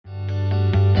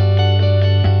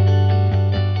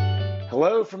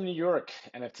Hello from New York,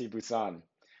 NFT Busan.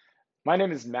 My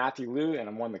name is Matthew Liu, and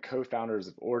I'm one of the co-founders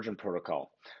of Origin Protocol.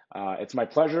 It's my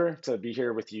pleasure to be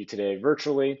here with you today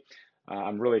virtually.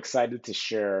 I'm really excited to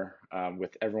share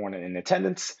with everyone in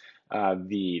attendance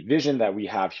the vision that we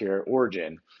have here at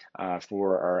Origin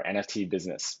for our NFT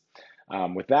business.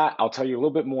 With that, I'll tell you a little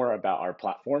bit more about our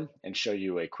platform and show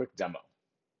you a quick demo.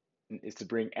 It's to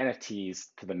bring NFTs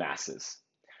to the masses.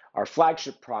 Our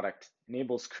flagship product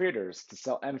enables creators to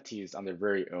sell NFTs on their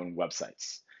very own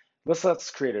websites. This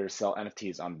lets creators sell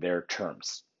NFTs on their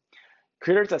terms.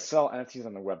 Creators that sell NFTs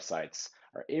on their websites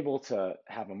are able to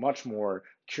have a much more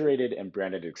curated and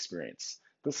branded experience.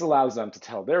 This allows them to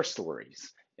tell their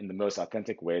stories in the most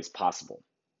authentic ways possible.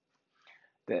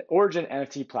 The Origin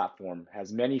NFT platform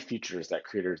has many features that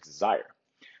creators desire.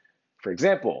 For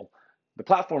example, the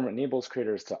platform enables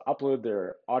creators to upload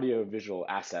their audio-visual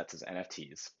assets as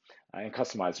NFTs and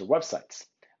customize their websites.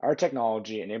 Our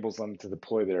technology enables them to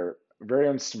deploy their very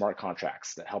own smart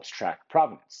contracts that helps track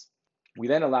provenance. We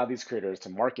then allow these creators to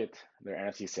market their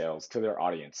NFT sales to their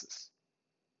audiences.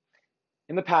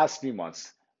 In the past few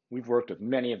months, we've worked with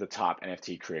many of the top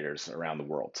NFT creators around the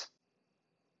world.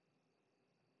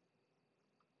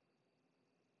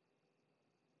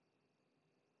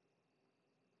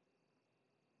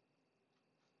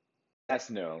 Best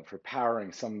known for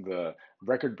powering some of the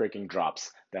record-breaking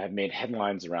drops that have made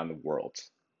headlines around the world.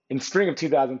 In spring of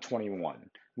 2021,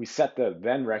 we set the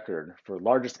then record for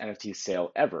largest NFT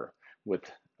sale ever with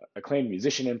acclaimed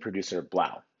musician and producer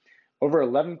Blau. Over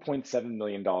 $11.7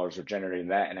 million were generated in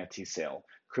that NFT sale,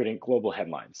 creating global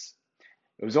headlines.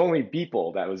 It was only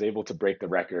Beeple that was able to break the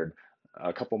record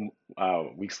a couple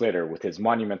weeks later with his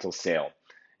monumental sale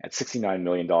at $69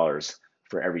 million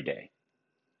for every day.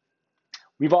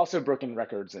 We've also broken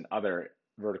records in other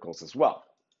verticals as well.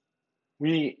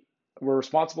 We were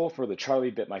responsible for the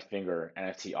Charlie Bit My Finger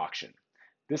NFT auction.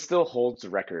 This still holds the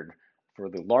record for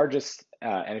the largest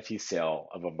NFT sale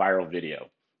of a viral video.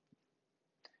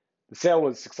 The sale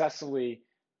was successfully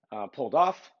pulled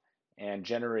off and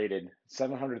generated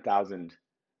 $700,000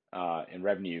 in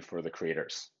revenue for the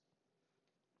creators.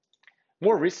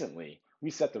 More recently, we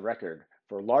set the record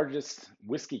for largest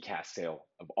whiskey cask sale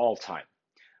of all time.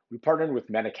 We partnered with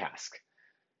Metacask.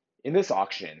 In this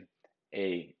auction,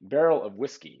 a barrel of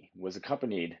whiskey was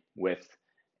accompanied with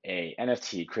a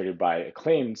NFT created by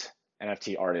acclaimed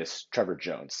NFT artist Trevor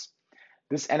Jones.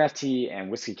 This NFT and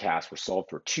whiskey cask were sold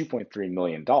for $2.3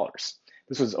 million.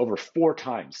 This was over 4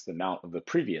 times the amount of the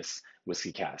previous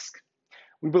whiskey cask.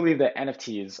 We believe that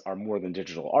NFTs are more than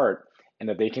digital art and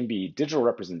that they can be digital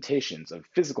representations of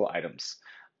physical items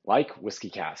like whiskey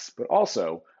casks, but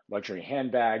also luxury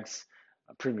handbags,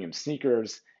 premium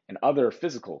sneakers, and other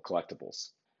physical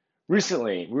collectibles.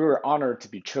 Recently, we were honored to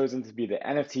be chosen to be the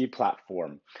NFT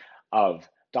platform of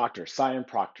Dr. Simon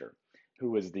Proctor,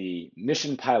 who was the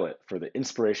mission pilot for the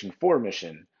Inspiration4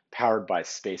 mission powered by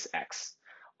SpaceX.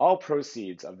 All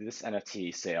proceeds of this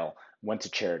NFT sale went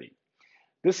to charity.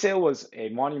 This sale was a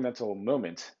monumental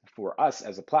moment for us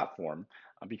as a platform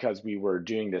because we were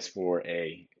doing this for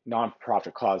a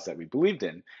nonprofit cause that we believed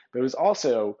in, but it was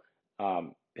also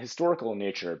historical in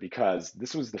nature because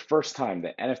this was the first time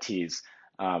that NFTs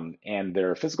and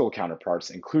their physical counterparts,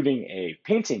 including a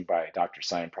painting by Dr.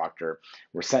 Simon Proctor,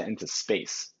 were sent into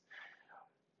space.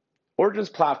 Origin's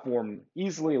platform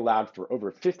easily allowed for over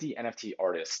 50 NFT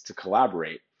artists to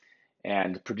collaborate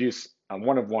and produce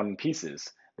one-of-one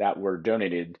pieces that were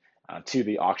donated to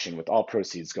the auction, with all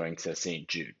proceeds going to St.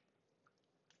 Jude.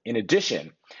 In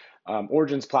addition,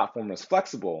 Origin's platform is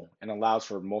flexible and allows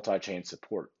for multi-chain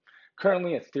support.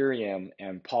 Currently, Ethereum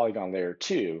and Polygon Layer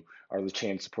 2 are the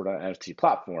chains supported on the NFT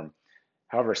platform.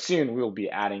 However, soon we will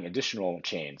be adding additional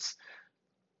chains.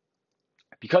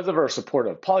 Because of our support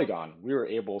of Polygon, we were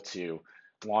able to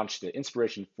launch the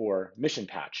Inspiration4 mission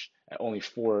patch at only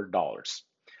 $4.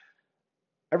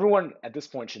 Everyone at this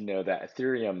point should know that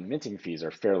Ethereum minting fees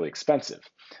are fairly expensive,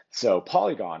 so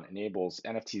Polygon enables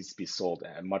NFTs to be sold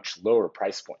at much lower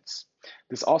price points.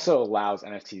 This also allows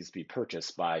NFTs to be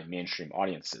purchased by mainstream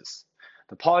audiences.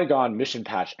 The Polygon Mission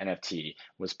Patch NFT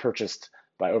was purchased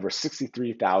by over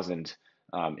 63,000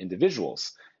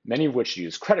 individuals, many of which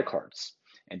use credit cards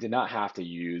and did not have to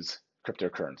use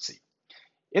cryptocurrency.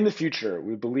 In the future,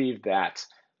 we believe that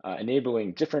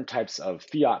enabling different types of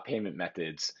fiat payment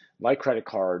methods like credit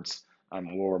cards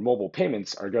or mobile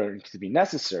payments are going to be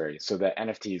necessary so that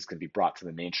NFTs can be brought to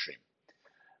the mainstream.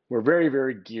 We're very,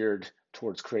 very geared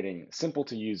towards creating simple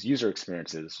to use user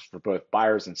experiences for both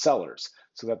buyers and sellers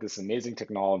so that this amazing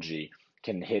technology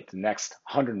can hit the next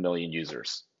 100 million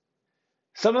users.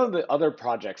 Some of the other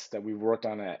projects that we worked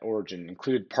on at Origin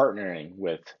include partnering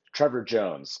with Trevor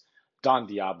Jones Don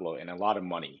Diablo and a lot of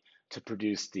money to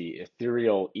produce the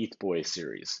ethereal ETH Boy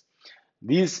series.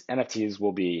 These NFTs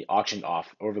will be auctioned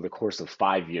off over the course of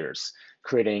 5 years,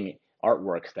 creating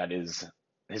artwork that is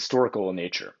historical in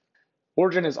nature.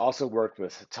 Origin has also worked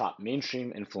with top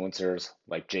mainstream influencers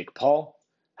like Jake Paul,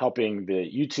 helping the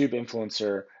YouTube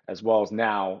influencer, as well as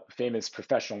now famous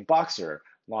professional boxer,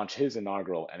 launch his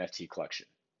inaugural NFT collection.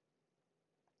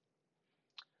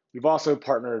 We've also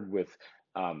partnered with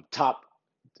top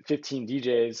 15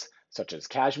 DJs such as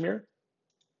Kashmir,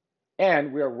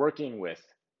 and we are working with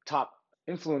top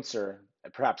influencer,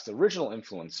 perhaps the original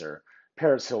influencer,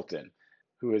 Paris Hilton,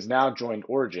 who has now joined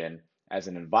Origin as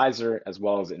an advisor as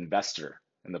well as an investor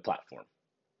in the platform.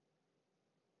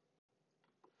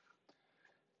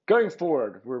 Going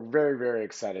forward, we're very, very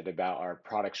excited about our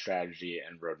product strategy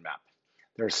and roadmap.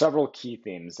 There are several key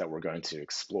themes that we're going to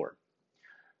explore.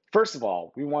 First of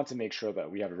all, we want to make sure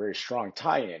that we have a very strong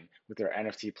tie-in with our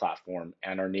NFT platform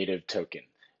and our native token,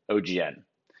 OGN.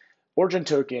 Origin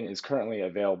token is currently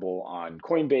available on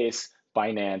Coinbase,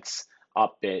 Binance,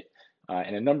 Upbit,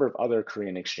 and a number of other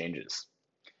Korean exchanges.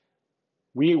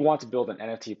 We want to build an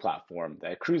NFT platform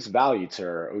that accrues value to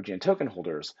our OGN token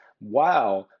holders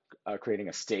while creating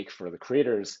a stake for the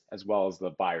creators as well as the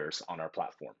buyers on our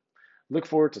platform. Look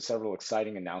forward to several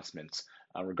exciting announcements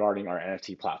regarding our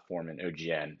NFT platform and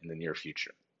OGN in the near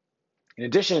future. In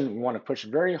addition, we want to push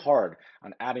very hard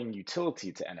on adding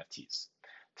utility to NFTs.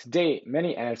 To date,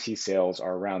 many NFT sales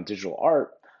are around digital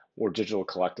art or digital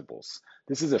collectibles.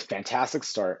 This is a fantastic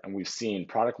start, and we've seen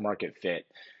product market fit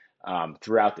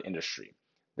throughout the industry.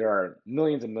 There are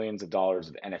millions and millions of dollars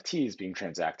of NFTs being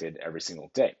transacted every single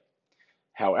day.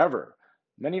 However,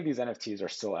 many of these NFTs are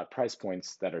still at price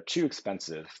points that are too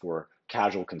expensive for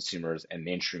casual consumers and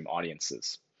mainstream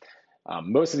audiences.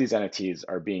 Most of these NFTs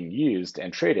are being used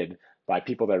and traded by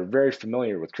people that are very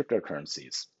familiar with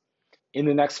cryptocurrencies. In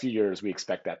the next few years, we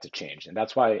expect that to change, and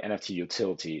that's why NFT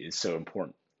utility is so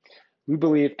important. We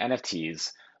believe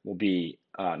NFTs will be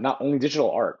not only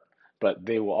digital art, but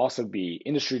they will also be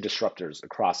industry disruptors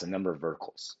across a number of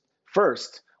verticals.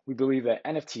 First, we believe that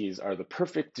NFTs are the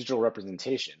perfect digital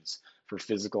representations for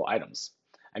physical items.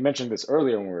 I mentioned this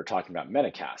earlier when we were talking about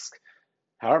Metacask.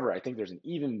 However, I think there's an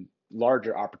even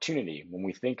larger opportunity when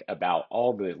we think about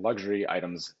all the luxury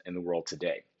items in the world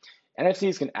today.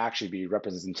 NFTs can actually be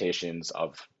representations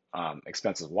of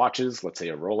expensive watches, let's say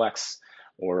a Rolex,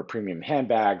 or premium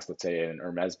handbags, let's say an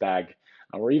Hermes bag,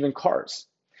 or even cars.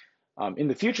 In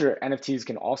the future, NFTs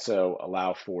can also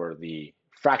allow for the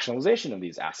fractionalization of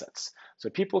these assets. So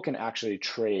people can actually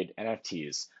trade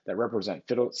NFTs that represent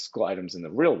physical items in the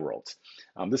real world.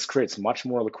 This creates much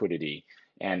more liquidity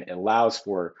and allows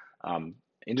for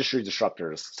industry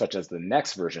disruptors such as the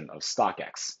next version of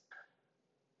StockX.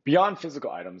 Beyond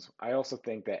physical items, I also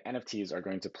think that NFTs are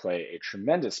going to play a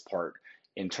tremendous part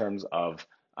in terms of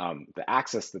the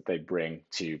access that they bring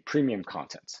to premium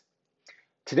content.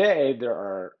 Today, there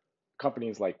are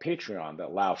companies like Patreon that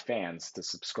allow fans to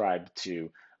subscribe to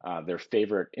their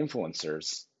favorite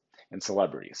influencers and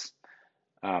celebrities.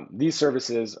 These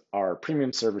services are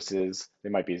premium services. They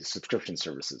might be subscription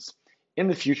services. In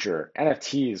the future,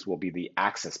 NFTs will be the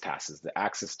access passes, the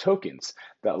access tokens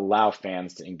that allow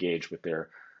fans to engage with their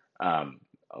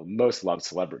most loved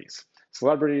celebrities.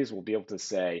 Celebrities will be able to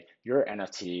say, your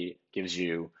NFT gives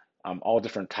you all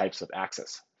different types of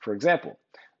access. For example,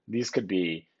 these could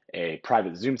be a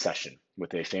private Zoom session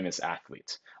with a famous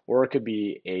athlete, or it could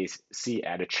be a seat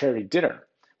at a charity dinner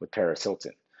with Paris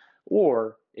Hilton,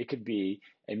 or it could be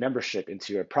a membership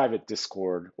into a private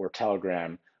Discord or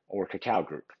Telegram or Kakao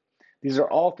group. These are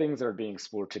all things that are being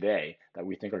explored today that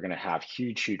we think are going to have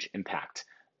huge, huge impact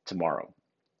tomorrow.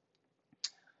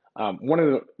 One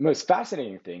of the most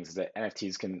fascinating things is that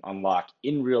NFTs can unlock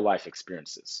in real life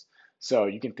experiences. So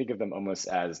you can think of them almost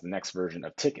as the next version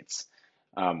of tickets.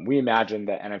 We imagine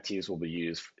that NFTs will be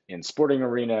used in sporting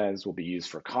arenas, will be used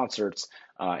for concerts,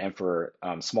 and for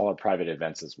smaller private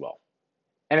events as well.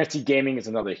 NFT gaming is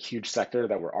another huge sector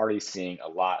that we're already seeing a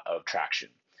lot of traction.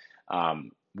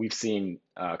 We've seen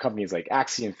companies like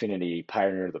Axie Infinity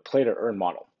pioneer the play to earn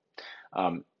model.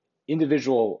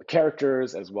 Individual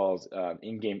characters as well as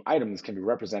in-game items can be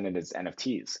represented as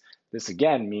NFTs. This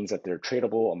again means that they're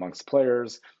tradable amongst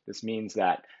players. This means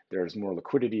that there's more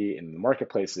liquidity in the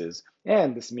marketplaces,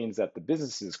 and this means that the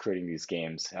businesses creating these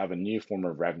games have a new form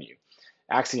of revenue.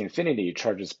 Axie Infinity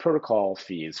charges protocol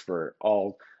fees for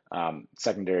all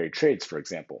secondary trades, for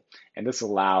example, and this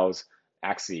allows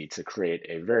Axie to create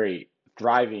a very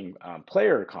thriving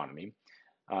player economy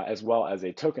as well as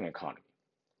a token economy.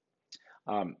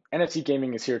 NFT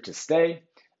gaming is here to stay.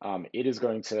 It is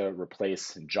going to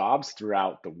replace jobs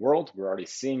throughout the world. We're already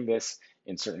seeing this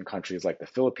in certain countries like the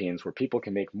Philippines, where people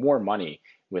can make more money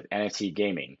with NFT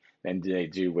gaming than they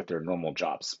do with their normal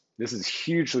jobs. This is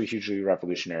hugely, hugely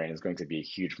revolutionary and is going to be a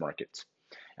huge market.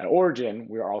 At Origin,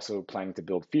 we are also planning to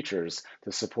build features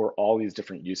to support all these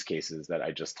different use cases that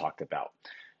I just talked about.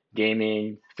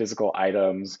 Gaming, physical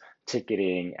items,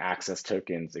 ticketing, access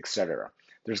tokens, etc.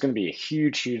 There's going to be a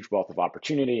huge, huge wealth of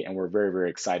opportunity, and we're very, very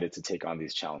excited to take on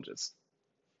these challenges.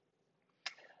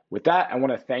 With that, I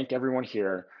want to thank everyone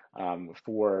here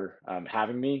for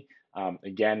having me.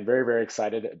 Again, very, very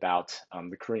excited about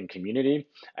the Korean community.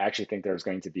 I actually think there's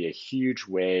going to be a huge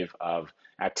wave of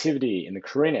activity in the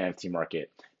Korean NFT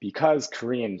market because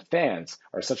Korean fans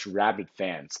are such rabid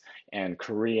fans, and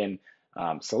Korean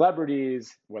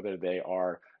celebrities, whether they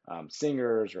are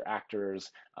singers or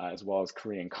actors, as well as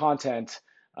Korean content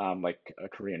like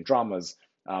Korean dramas,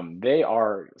 they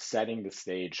are setting the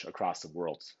stage across the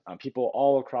world. People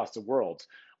all across the world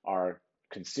are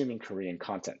consuming Korean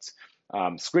content.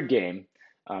 Squid Game,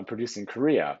 produced in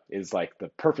Korea, is like the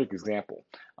perfect example.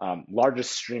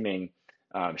 Largest streaming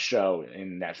show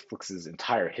in Netflix's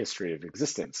entire history of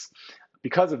existence.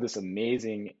 Because of this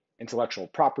amazing intellectual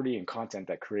property and content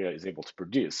that Korea is able to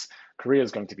produce, Korea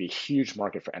is going to be a huge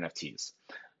market for NFTs.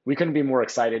 We couldn't be more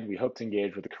excited. We hope to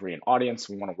engage with the Korean audience.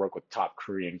 We want to work with top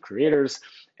Korean creators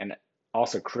and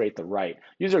also create the right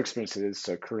user experiences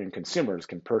so Korean consumers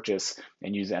can purchase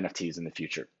and use NFTs in the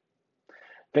future.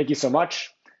 Thank you so much.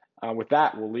 With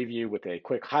that, we'll leave you with a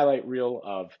quick highlight reel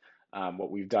of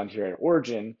what we've done here at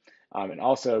Origin, and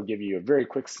also give you a very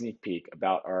quick sneak peek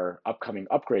about our upcoming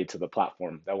upgrade to the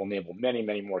platform that will enable many,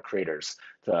 many more creators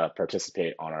to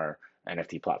participate on our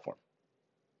NFT platform.